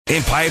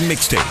Empire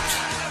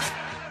Mixtapes.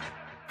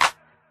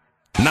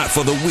 Not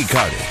for the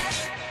weak-hearted.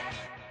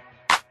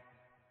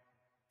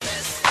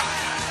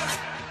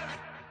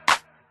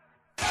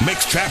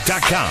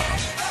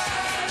 Mixtrap.com.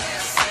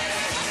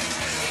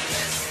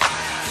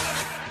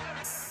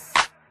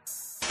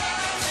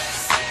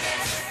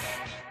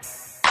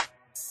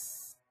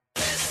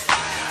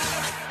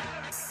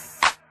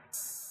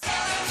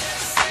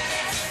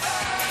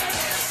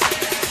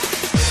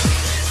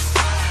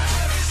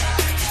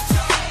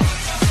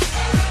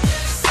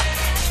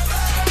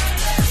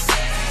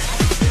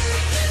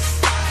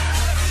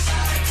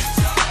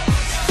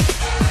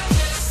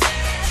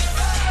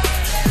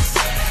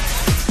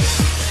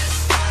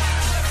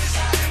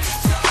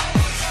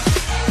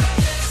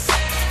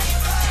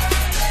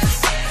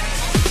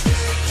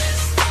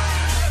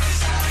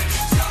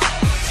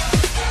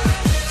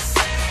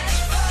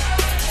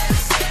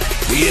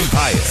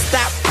 Empire.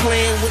 Stop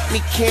playing with me,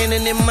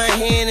 cannon in my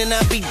hand, and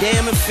I'll be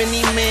damned if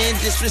any man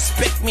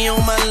disrespect me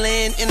on my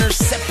land.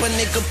 Intercept a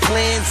nigga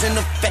plans, an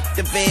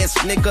effective ass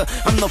nigga.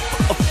 I'm the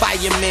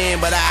fireman,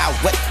 but I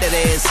wet that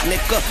ass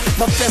nigga.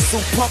 My vessel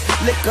pump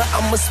liquor,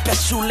 I'm a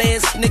special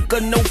ass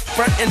nigga. No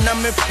front, and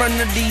I'm in front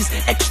of these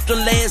extra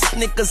last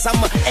niggas.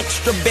 I'm a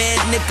extra bad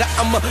nigga.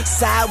 I'm a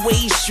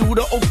sideways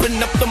shooter.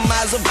 Open up the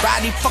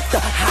Maserati, fuck the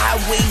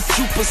highway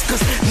troopers.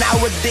 Cause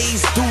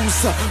nowadays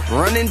dudes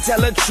run and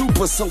tell a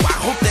trooper. So I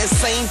hope that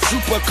same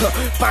trooper could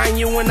find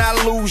you when I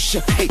lose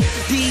you. Hey,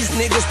 these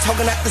niggas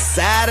talking out the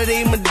side of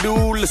they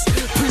medullas.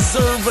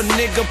 Preserve a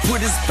nigga,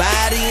 put his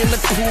body in the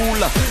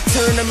cooler.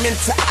 Turn him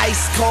into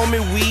ice, call me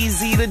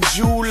Weezy the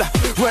jeweler.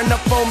 Run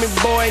up on me,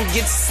 boy, and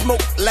get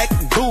smoked like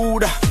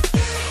Buddha.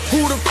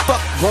 Who the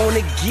fuck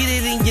wanna get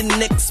it in your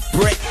next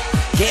breath?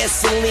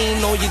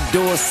 Gasoline on your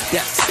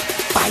doorsteps.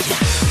 Fire.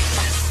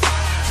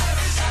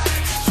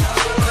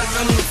 Cause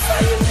I'm the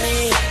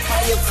fireman,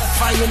 fire for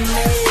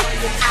fireman.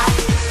 Out.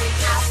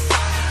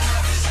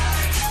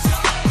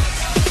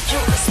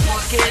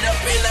 Get up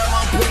and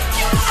I'ma put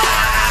you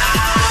out.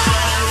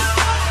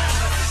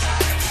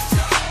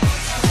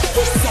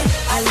 They say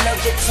I love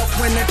you till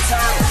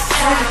wintertime.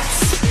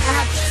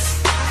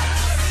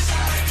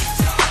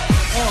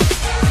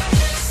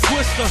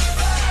 Twista,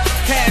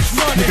 cash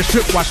money. Nigga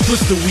trip, watch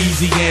Twista,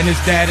 Weezy and his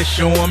daddy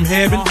show him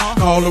heaven.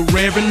 Call a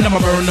reverend, I'ma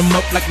burn him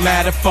up like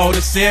ladder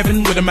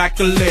 47 with a Mac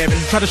 11.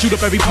 Try to shoot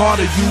up every part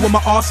of you, I'm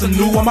an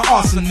arsenal, I'm an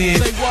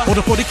arsonist. Hold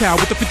a 40 cal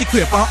with a 50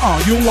 clip,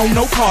 you don't want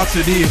no parts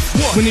of this.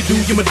 When you do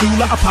your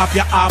medulla, I pop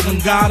your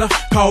oblongata.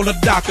 Call a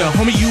doctor,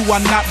 homie, you are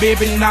not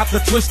baby, not the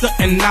Twista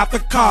and not the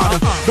Carter.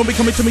 Don't be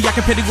coming to me, I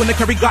can petty when they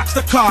carry Glocks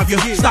to carve you.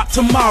 Stop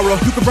tomorrow,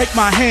 you can break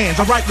my hands,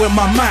 I write with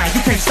my mind,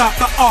 you can't stop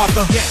the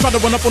author. Try to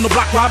run up on the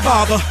block, why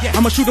bother?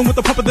 I'ma shoot him with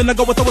the pumper, then I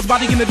go and throw his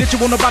body in the ditch. You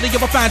won't nobody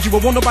ever find you, I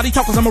won't nobody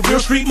talk, cause I'm a real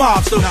street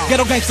mobster.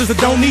 Ghetto gangsters that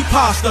don't need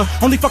pasta,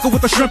 only fucking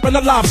with the shrimp and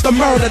the lobster.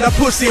 Murder the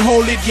pussy,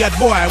 hold it yet,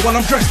 boy, while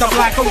I'm dressed up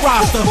like a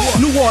roster.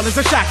 New Orleans,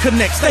 a shot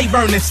connect, stay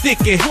burning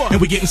sticky.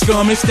 And we getting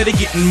scum instead of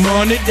getting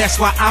money, that's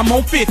why I'm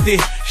on 50.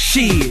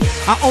 Shit,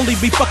 I only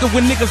be fucking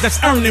with niggas that's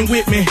earning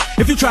with me.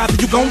 If you try, then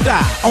you gon'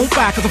 die. On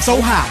fire, cause I'm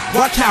so high.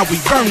 Watch how we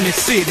burn this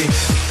city.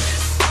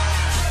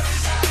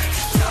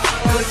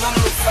 Cause I'm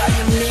the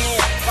fireman,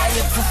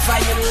 fire for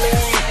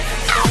fireman.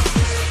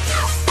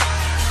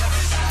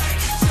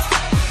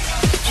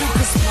 You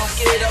can smoke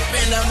it up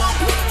and I'ma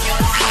put you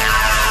out.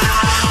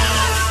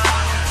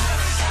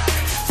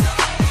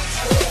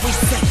 We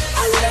say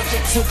I love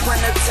you till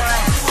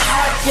wintertime.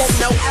 You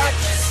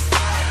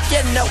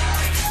know.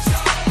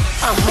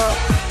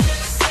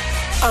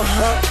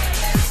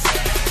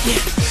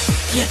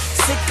 Yeah,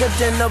 sicker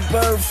than a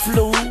bird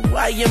flu.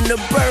 I am the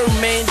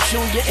Birdman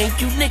Jr. and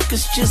you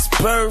niggas just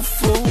bird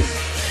food.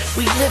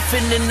 We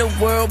living in the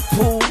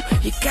whirlpool.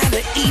 You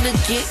gotta eat or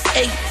get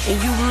ate,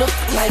 and you look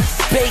like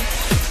bait.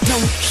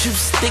 Don't you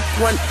stick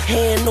one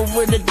hand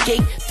over the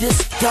gate.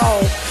 This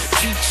dog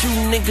treat you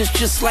niggas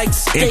just like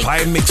steak.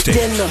 Empire Mixtape.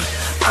 Dinner,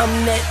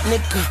 I'm that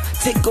nigga.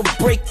 Take a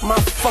break, my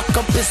fuck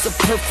up is a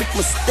perfect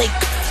mistake.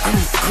 I'm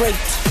great,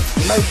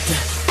 murder.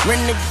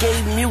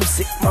 Renegade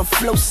music, my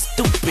flow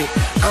stupid.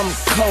 I'm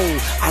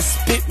cold, I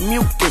spit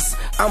mucus.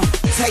 I'm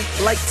tight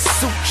like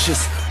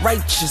sutures.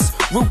 Righteous,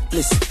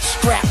 ruthless,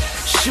 strap,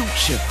 shoot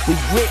ya. We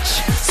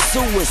rich,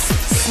 sue us,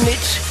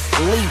 snitch,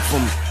 leave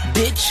them,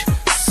 bitch.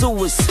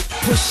 Sue us,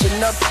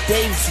 pushing up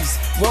daisies,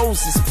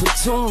 roses,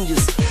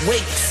 petunias,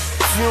 wakes,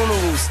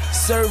 funerals,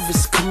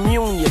 service,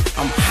 communion.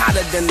 I'm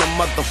hotter than the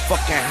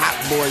motherfucking Hot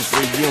Boys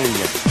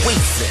reunion.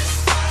 Waste it.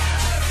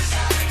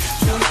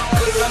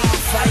 Cause I'm a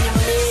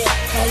fireman,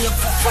 fire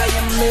for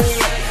fireman.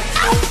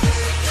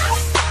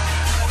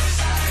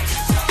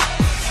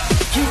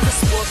 You can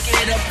smoke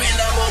it up and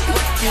I'ma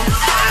put you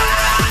out.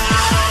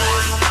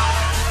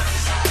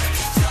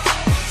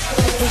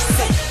 We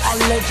say I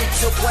love you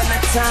till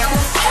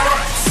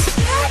wintertime.